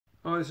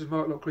Hi, this is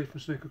Mark Lockley from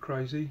Snooker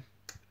Crazy.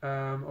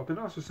 I've been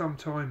asked for some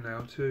time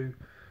now to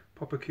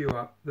pop a queue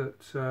up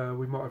that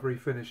we might have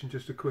refinished, and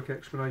just a quick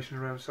explanation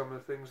around some of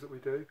the things that we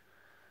do.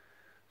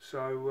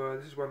 So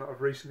this is one that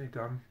I've recently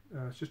done.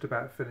 It's just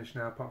about finished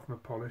now, apart from a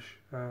polish.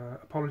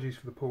 Apologies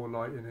for the poor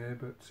light in here,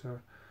 but it's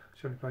the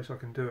only place I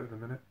can do it at the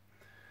minute.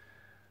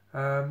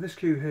 This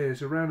queue here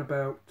is around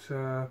about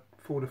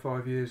 4 to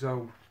 5 years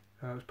old.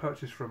 It was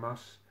purchased from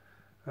us.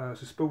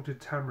 It's a spalted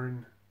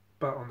tamarind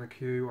butt on the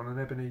queue on an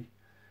ebony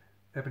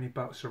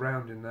butt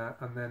surrounding that,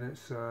 and then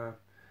it's an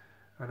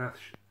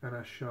ash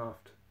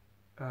shaft.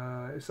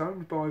 It's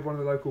owned by one of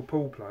the local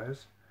pool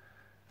players,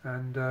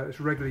 and it's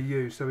regularly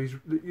used, so he's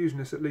using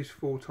this at least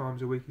 4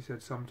 times a week, he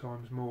said,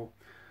 sometimes more.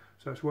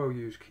 So it's well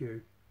used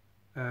queue,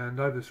 and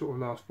over the sort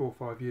of last 4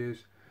 or 5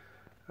 years,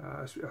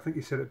 I think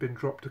he said it had been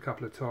dropped a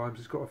couple of times.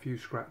 It's got a few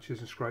scratches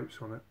and scrapes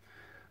on it,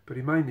 but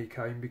he mainly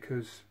came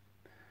because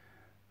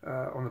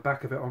on the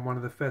back of it, on one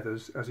of the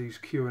feathers, as he's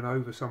queuing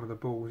over some of the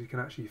balls, you can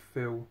actually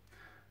feel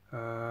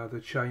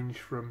the change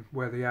from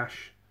where the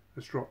ash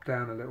has dropped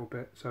down a little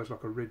bit, so it's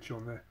like a ridge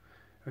on there,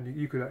 and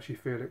you could actually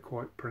feel it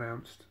quite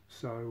pronounced.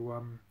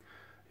 So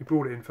he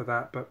brought it in for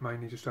that, but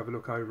mainly just to have a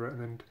look over it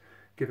and then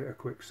give it a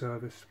quick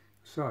service.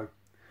 So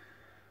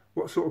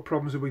what sort of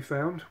problems have we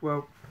found?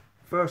 Well,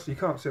 first, you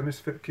can't see on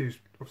this queue's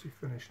obviously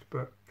finished,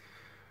 but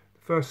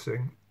the first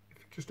thing, if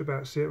you just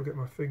about see it, I'll get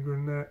my finger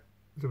in there,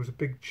 there was a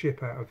big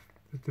chip out of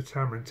the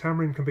tamarind.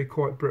 Tamarind can be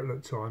quite brittle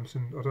at times,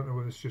 and I don't know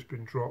whether it's just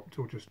been dropped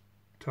or just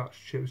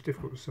touched. It was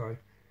difficult to say,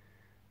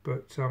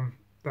 but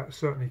that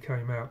certainly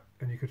came out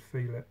and you could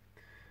feel it.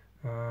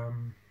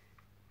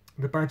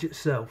 The badge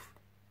itself,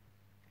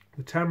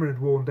 the tamarind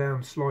had worn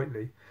down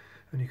slightly,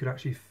 and you could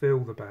actually feel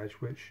the badge,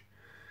 which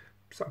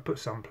put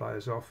some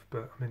players off,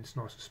 but I mean, it's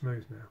nice and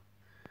smooth now.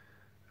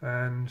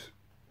 And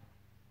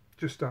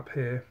just up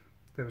here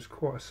there was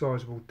quite a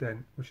sizable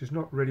dent, which is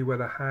not really where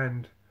the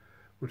hand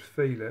would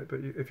feel it, but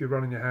if you're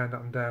running your hand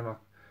up and down, like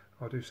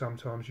I do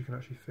sometimes, you can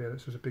actually feel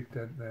it. So there's a big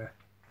dent there.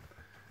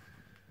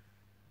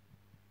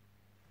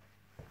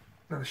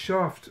 Now the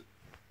shaft,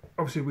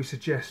 obviously we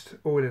suggest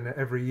oiling it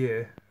every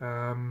year.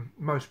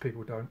 Most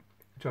people don't,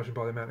 judging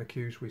by the amount of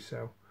cues we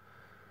sell.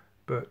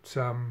 But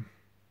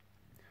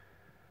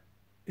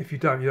if you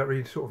don't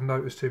really sort of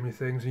notice too many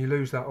things, and you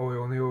lose that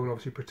oil, and the oil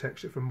obviously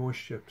protects it from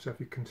moisture. So if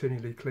you're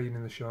continually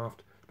cleaning the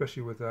shaft,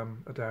 especially with a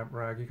damp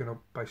rag, you're going to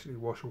basically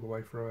wash all the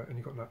way through it, and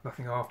you've got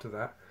nothing after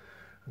that.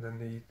 And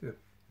then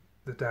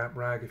the damp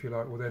rag, if you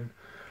like, well then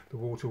the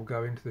water will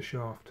go into the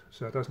shaft.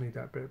 So it does need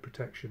that bit of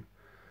protection.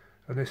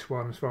 And this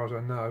one, as far as I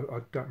know, I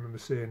don't remember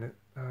seeing it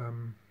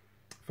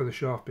for the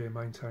shaft being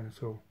maintained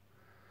at all.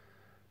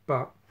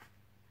 But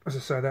as I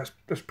say,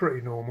 that's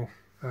pretty normal.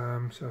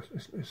 So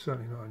it's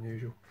certainly not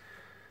unusual.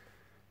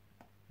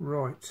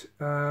 Right.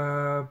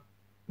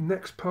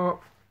 Next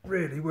part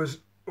really was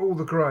all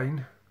the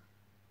grain.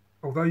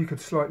 Although you could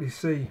slightly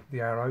see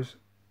the arrows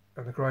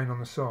and the grain on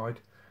the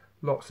side,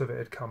 lots of it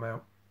had come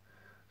out.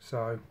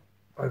 So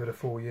over the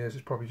 4 years,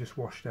 it's probably just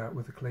washed out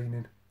with the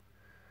cleaning.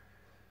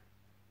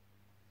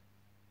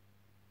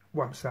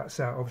 Once that's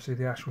out, obviously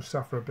the ash will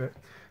suffer a bit.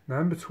 Now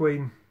in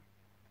between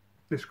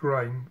this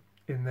grain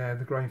in there,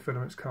 the grain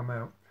filaments come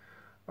out.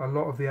 A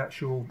lot of the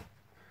actual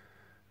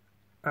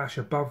ash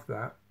above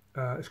that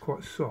is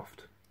quite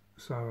soft.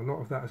 So a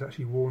lot of that is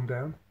actually worn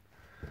down.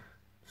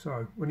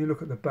 So when you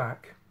look at the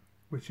back,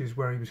 which is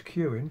where he was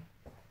queuing,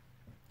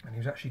 and he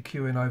was actually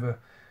queuing over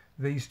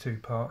these 2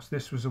 parts,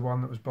 this was the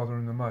one that was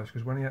bothering the most,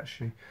 because when he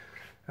actually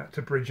had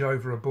to bridge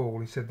over a ball,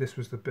 he said this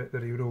was the bit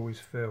that he would always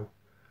feel,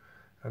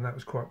 and that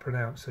was quite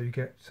pronounced. So you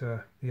get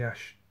the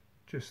ash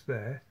just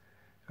there,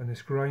 and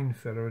this grain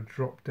filler had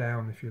dropped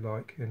down, if you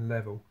like, in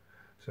level,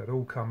 so it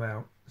all come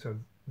out. So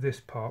this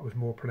part was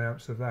more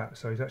pronounced than that,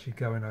 so he's actually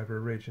going over a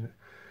ridge, and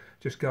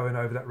just going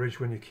over that ridge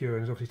when you're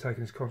queuing is obviously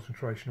taking his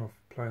concentration off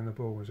playing the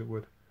ball, as it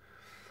would.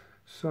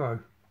 So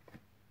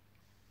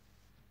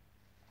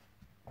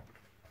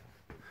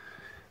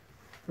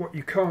what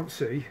you can't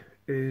see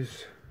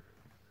is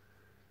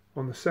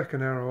on the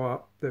second arrow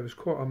up, there was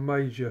quite a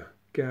major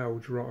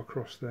gouge right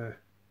across there.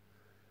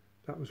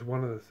 That was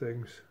one of the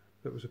things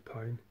that was a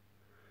pain.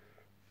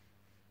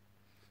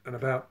 And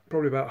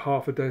probably about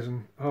half a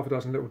dozen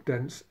little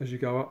dents as you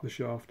go up the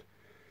shaft.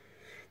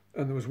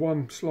 And there was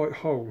one slight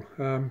hole.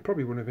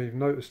 Probably wouldn't have even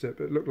noticed it,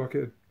 but it looked like it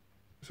had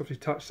obviously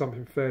touched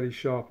something fairly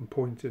sharp and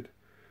pointed.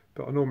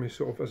 But I normally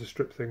sort of, as I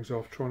strip things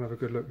off, try and have a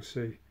good look and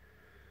see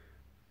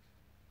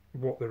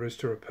what there is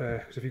to repair.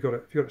 Because if you've got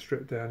it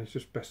stripped down, it's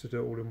just best to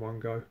do it all in one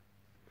go.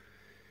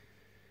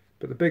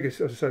 But the biggest,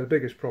 as I say, the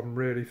biggest problem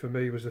really for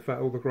me was the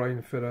fact all the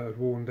grain filler had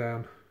worn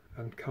down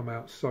and come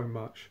out so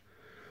much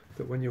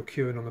that when you're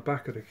queuing on the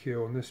back of the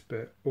queue on this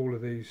bit, all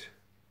of these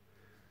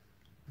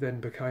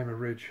then became a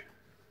ridge.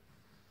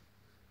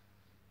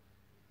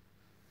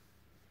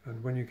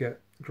 And when you get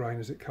grain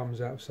as it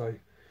comes out of, say,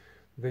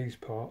 these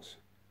parts,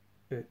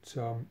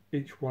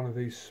 each one of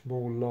these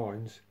small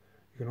lines,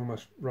 you can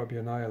almost rub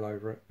your nail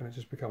over it, and it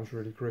just becomes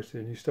really gritty,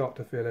 and you start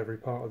to feel every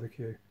part of the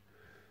queue.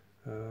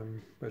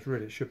 But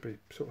really, it should be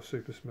sort of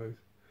super smooth.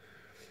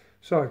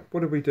 So what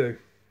did we do?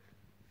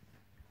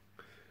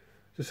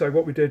 To say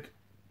what we did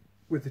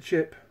with the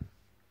chip,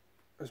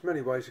 there's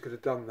many ways we could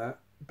have done that,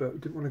 but we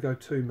didn't want to go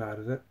too mad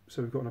at it,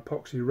 so we've got an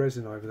epoxy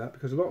resin over that,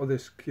 because a lot of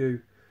this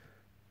cue,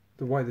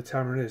 the way the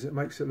tamarind is, it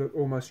makes it look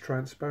almost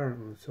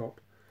transparent on the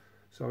top.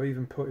 So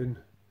even putting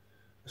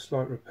a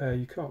slight repair,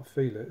 you can't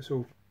feel it, it's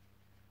all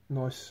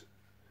nice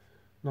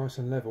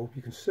and level.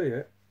 You can see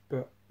it,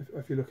 but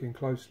if you're looking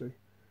closely.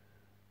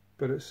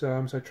 But it's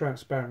so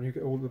transparent, you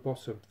get all at the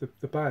bottom.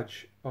 The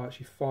badge, I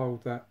actually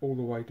filed that all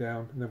the way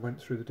down and then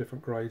went through the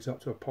different grades up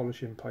to a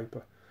polishing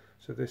paper.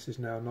 So this is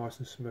now nice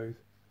and smooth.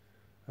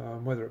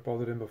 Whether it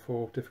bothered him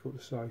before, difficult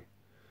to say.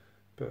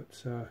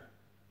 But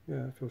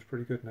yeah, it feels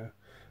pretty good now.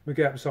 We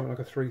get up to something like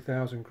a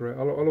 3000 grit.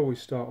 I'll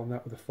always start on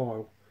that with a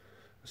file,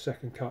 a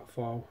second cut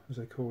file as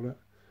they call it,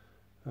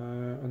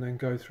 and then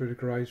go through the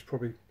grades,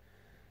 probably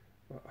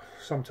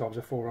sometimes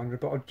a 400,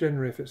 but I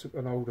generally, if it's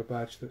an older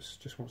badge that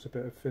just wants a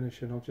bit of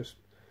finishing, I'll just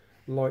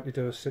lightly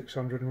do a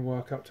 600 and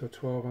work up to a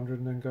 1200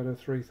 and then go to a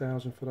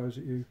 3000 for those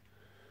of you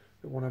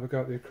that want to have a go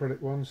at the acrylic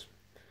ones.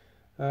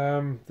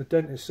 The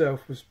dent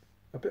itself was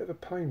a bit of a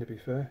pain, to be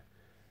fair,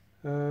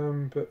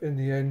 but in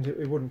the end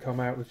it wouldn't come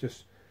out with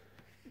just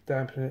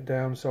dampening it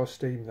down, so I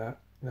steamed that.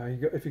 Now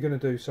if you're going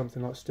to do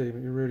something like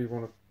steaming, you really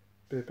want to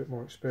be a bit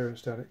more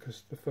experienced at it,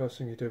 because the first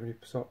thing you do when you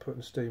start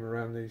putting steam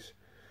around these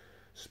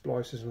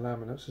splices and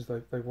laminates is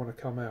they want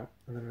to come out,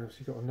 and then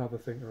obviously you've got another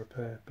thing to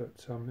repair. But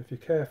if you're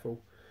careful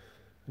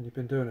and you've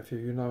been doing a few,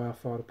 you know how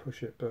far to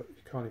push it, but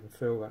you can't even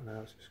feel that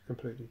now, it's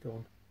completely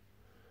gone.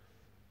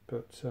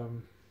 But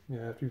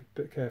yeah, have to be a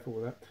bit careful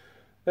with that.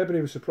 Ebony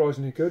was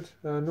surprisingly good.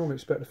 Normally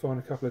expect to find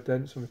a couple of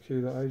dents on the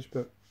cue that age,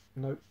 but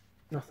nope,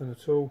 nothing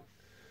at all.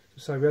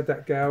 So we had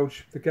that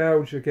gouge. The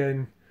gouge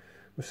again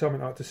was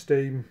something like to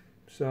steam,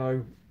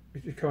 so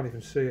you can't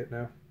even see it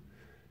now,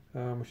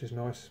 which is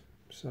nice.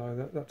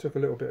 So that took a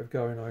little bit of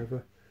going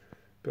over,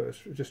 but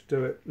just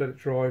do it, let it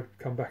dry,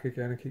 come back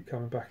again, and keep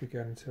coming back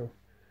again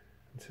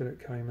until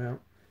it came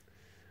out.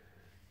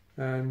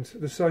 And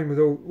the same with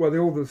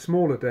all the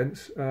smaller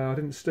dents. I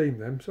didn't steam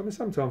them. So I mean,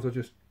 sometimes I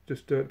just do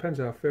it. Depends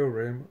how I feel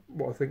really, and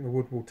what I think the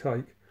wood will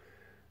take.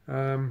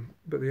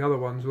 But the other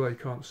ones, well, you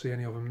can't see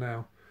any of them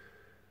now.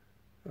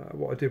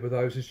 What I did with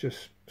those is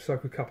just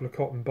soak a couple of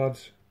cotton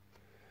buds,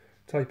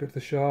 tape it to the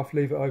shaft,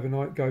 leave it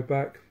overnight, go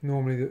back.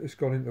 Normally it's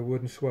gone into the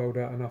wood and swelled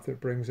out enough that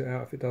it brings it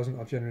out. If it doesn't,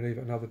 I generally leave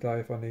it another day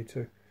if I need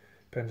to.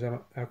 Depends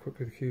how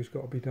quickly the cue's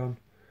got to be done.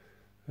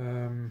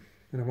 And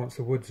then once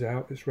the wood's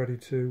out, it's ready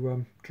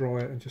to dry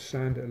it and just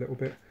sand it a little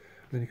bit.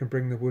 And then you can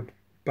bring the wood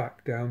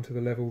back down to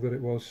the level that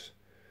it was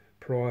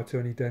prior to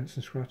any dents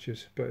and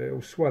scratches. But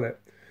it'll swell it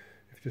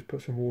if you just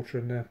put some water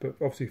in there. But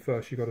obviously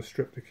first you've got to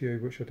strip the cue,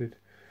 which I did.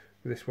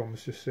 This one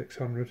was just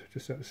 600,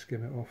 just had to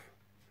skim it off.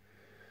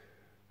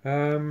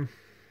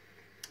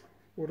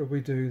 What do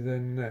we do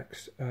then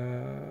next?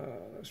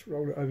 Let's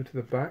roll it over to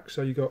the back.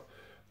 So you got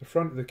the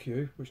front of the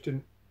cue, which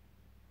didn't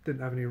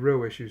have any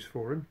real issues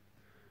for him.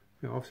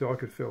 You know, obviously I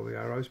could fill the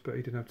arrows, but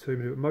he didn't have too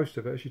many. But most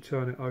of it, as you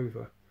turn it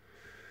over,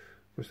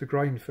 was the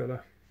grain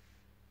filler.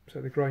 So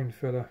the grain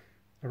filler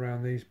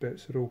around these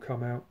bits had all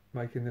come out,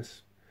 making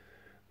this.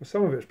 Well,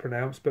 some of it's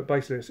pronounced, but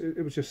basically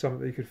it was just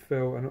something that you could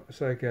fill. And I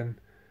say again,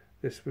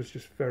 this was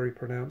just very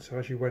pronounced. So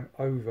as you went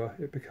over,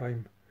 it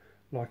became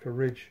like a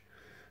ridge.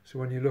 So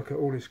when you look at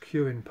all this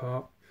cueing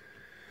part,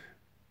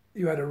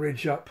 you had a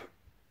ridge up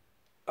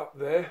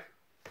there,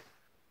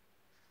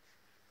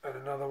 and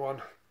another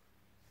one,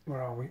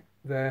 where are we,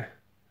 there,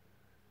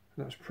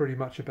 and that's pretty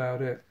much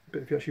about it.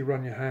 But if you actually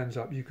run your hands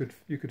up, you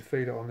could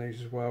feel it on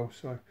these as well.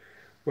 So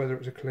whether it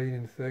was a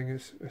cleaning thing,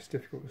 it's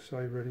difficult to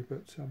say really,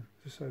 but to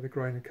say the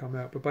grain had come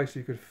out. But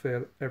basically you could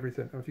feel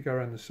everything. And if you go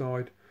around the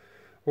side,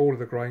 all of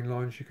the grain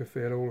lines, you could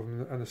feel all of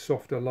them, and the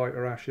softer,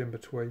 lighter ash in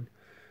between.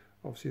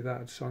 Obviously that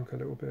had sunk a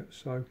little bit,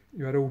 so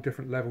you had all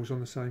different levels on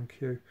the same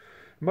cue.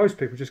 Most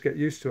people just get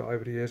used to it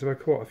over the years. I've had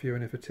quite a few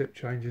in it for tip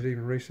changes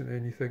even recently,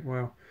 and you think,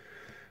 well,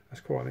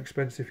 that's quite an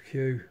expensive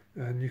cue,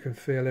 and you can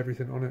feel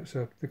everything on it,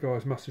 so the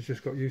guys must have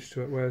just got used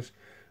to it, whereas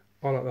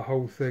I like the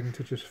whole thing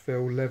to just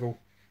feel level.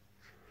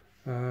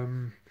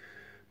 Now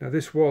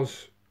this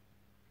was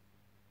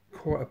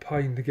quite a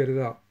pain to get it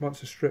up.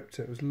 Once I stripped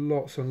it, it was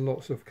lots and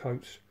lots of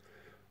coats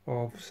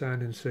of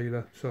sand and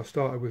sealer, so I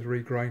started with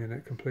regraining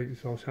it completely,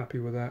 so I was happy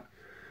with that.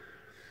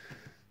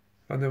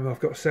 And then I've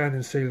got sand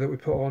and sealer that we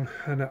put on,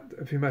 and that,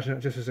 if you imagine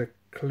that just as a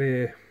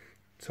clear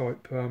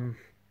type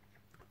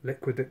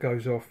liquid that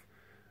goes off,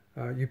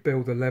 you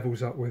build the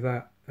levels up with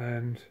that,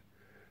 and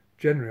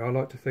generally I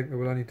like to think that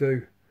we'll only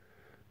do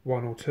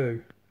one or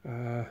two.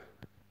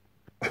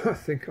 I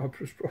think I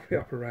was probably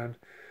up around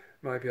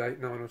maybe 8,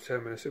 9 or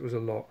 10 minutes. It was a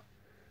lot,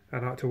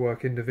 and I had to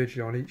work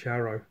individually on each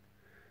arrow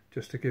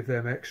just to give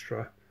them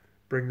extra,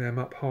 bring them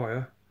up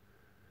higher,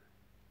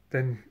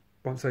 then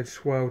once they'd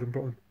swelled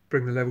and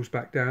bring the levels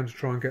back down to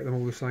try and get them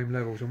all the same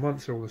levels. And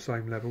once they're all the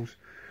same levels,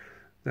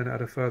 then I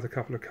had a further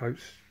couple of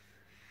coats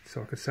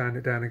so I could sand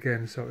it down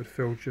again so it would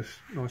feel just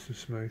nice and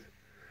smooth.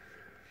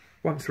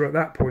 Once we're at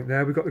that point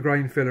there, we've got the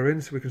grain filler in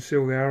so we can see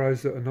all the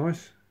arrows that are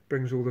nice.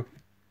 Brings all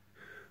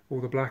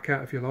all the black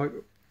out if you like,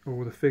 or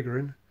all the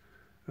figuring,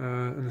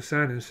 and the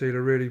sanding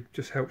sealer really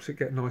just helps it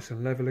get nice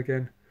and level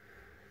again.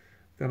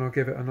 Then I'll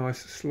give it a nice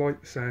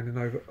slight sanding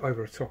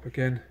over the top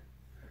again,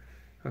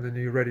 and then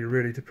you're ready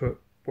really to put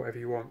whatever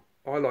you want.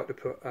 I like to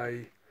put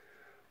a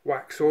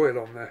wax oil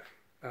on there,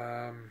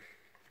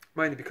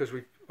 mainly because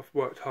I've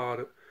worked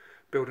hard at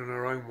building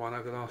our own one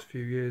over the last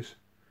few years,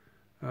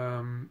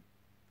 and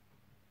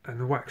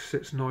the wax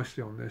sits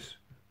nicely on this.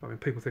 I mean,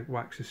 people think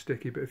wax is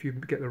sticky, but if you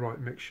get the right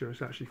mixture,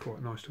 it's actually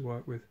quite nice to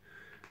work with.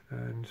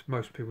 And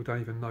most people don't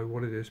even know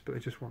what it is, but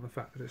they just want the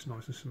fact that it's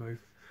nice and smooth,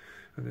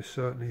 and this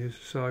certainly is.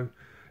 So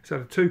it's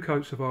had 2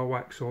 coats of our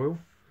wax oil,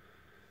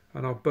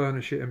 and I'll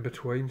burnish it in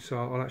between. So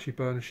I'll actually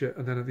burnish it,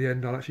 and then at the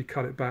end I'll actually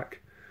cut it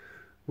back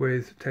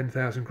with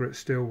 10,000 grit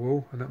steel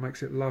wool, and that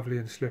makes it lovely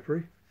and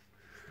slippery.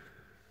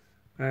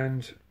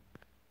 And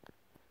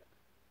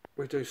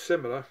we do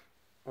similar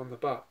on the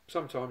butt.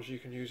 Sometimes you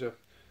can use a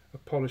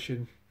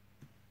polishing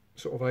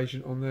sort of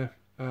agent on there.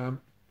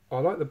 I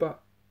like the butt.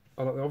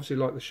 I obviously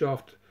like the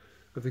shaft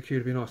of the cue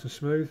to be nice and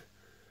smooth.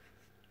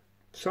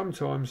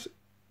 Sometimes,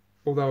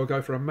 although I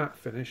go for a matte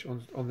finish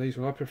on these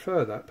ones, I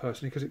prefer that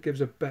personally because it gives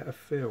a better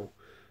feel.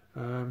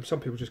 Some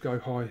people just go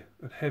high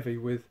and heavy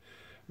with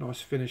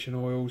nice finishing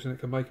oils, and it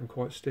can make them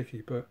quite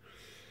sticky, but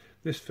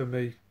this for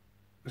me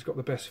has got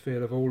the best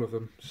feel of all of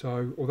them.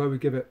 So although we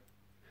give it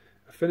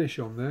a finish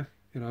on there,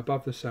 you know,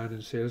 above the sanding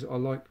sealers, I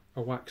like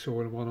a wax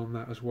oil one on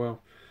that as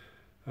well.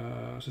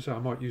 As I say, I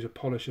might use a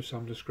polish of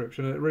some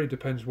description, and it really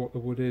depends what the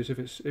wood is. If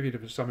it's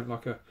something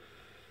like a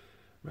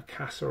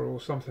macassar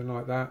or something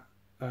like that,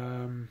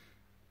 I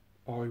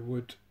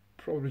would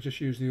probably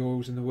just use the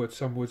oils in the wood.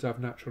 Some woods have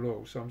natural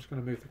oils, so I'm just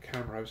going to move the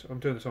camera over. I'm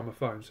doing this on my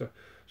phone, so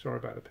sorry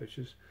about the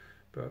pictures,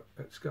 but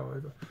let's go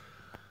over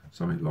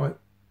something like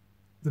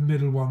the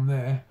middle one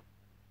there.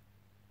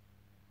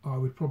 I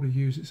would probably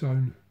use its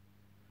own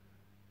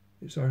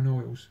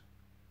oils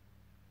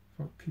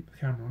if I keep the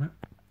camera on it.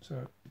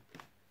 So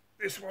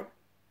this one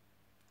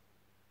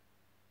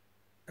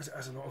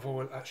has a lot of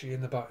oil actually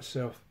in the butt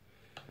itself,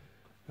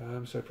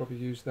 so probably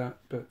use that,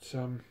 but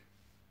you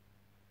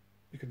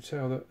can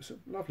tell that it's a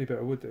lovely bit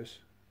of wood, this.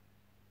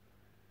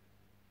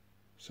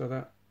 So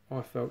that,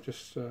 I felt,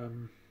 just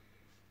looked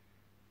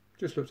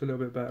a little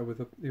bit better with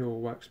the oil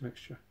wax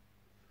mixture.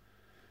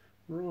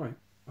 Right,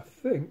 I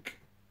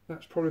think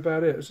that's probably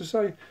about it. As I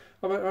say,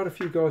 I've had a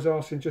few guys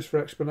asking just for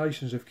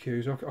explanations of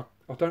cues. I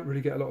don't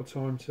really get a lot of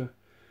time to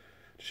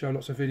show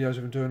lots of videos of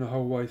them doing the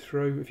whole way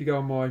through. If you go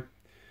on my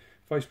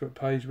Facebook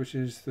page, which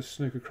is the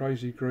Snooker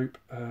Crazy group,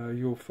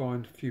 you'll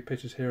find a few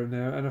pictures here and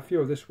there, and a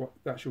few of this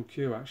actual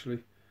cue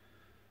actually.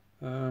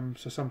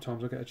 So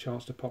sometimes I get a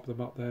chance to pop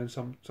them up there, and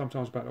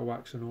sometimes about the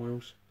wax and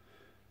oils.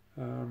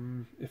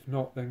 If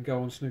not, then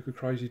go on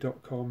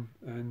snookercrazy.com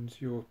and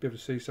you'll be able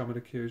to see some of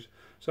the cues.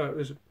 So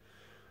if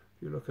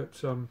you look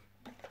at all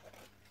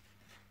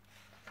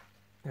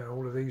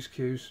of these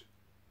cues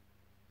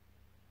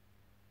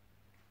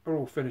are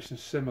all finished in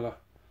similar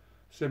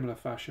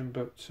fashion,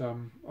 but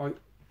I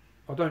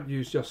don't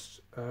use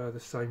just the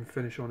same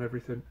finish on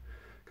everything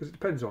because it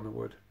depends on the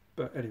wood.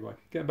 But anyway,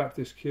 getting back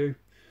to this cue,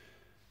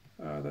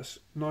 that's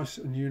nice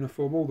and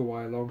uniform all the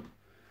way along,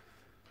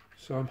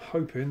 so I'm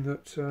hoping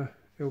that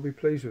you'll be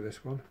pleased with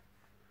this one.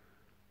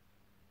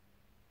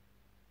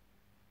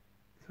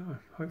 So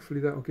hopefully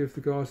that will give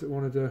the guys that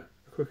wanted a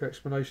quick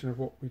explanation of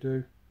what we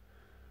do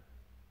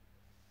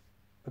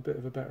a bit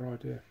of a better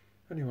idea.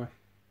 Anyway,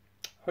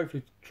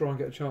 hopefully try and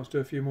get a chance to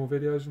do a few more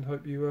videos, and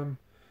hope you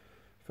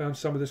found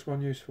some of this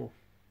one useful.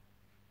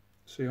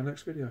 See you on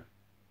next video.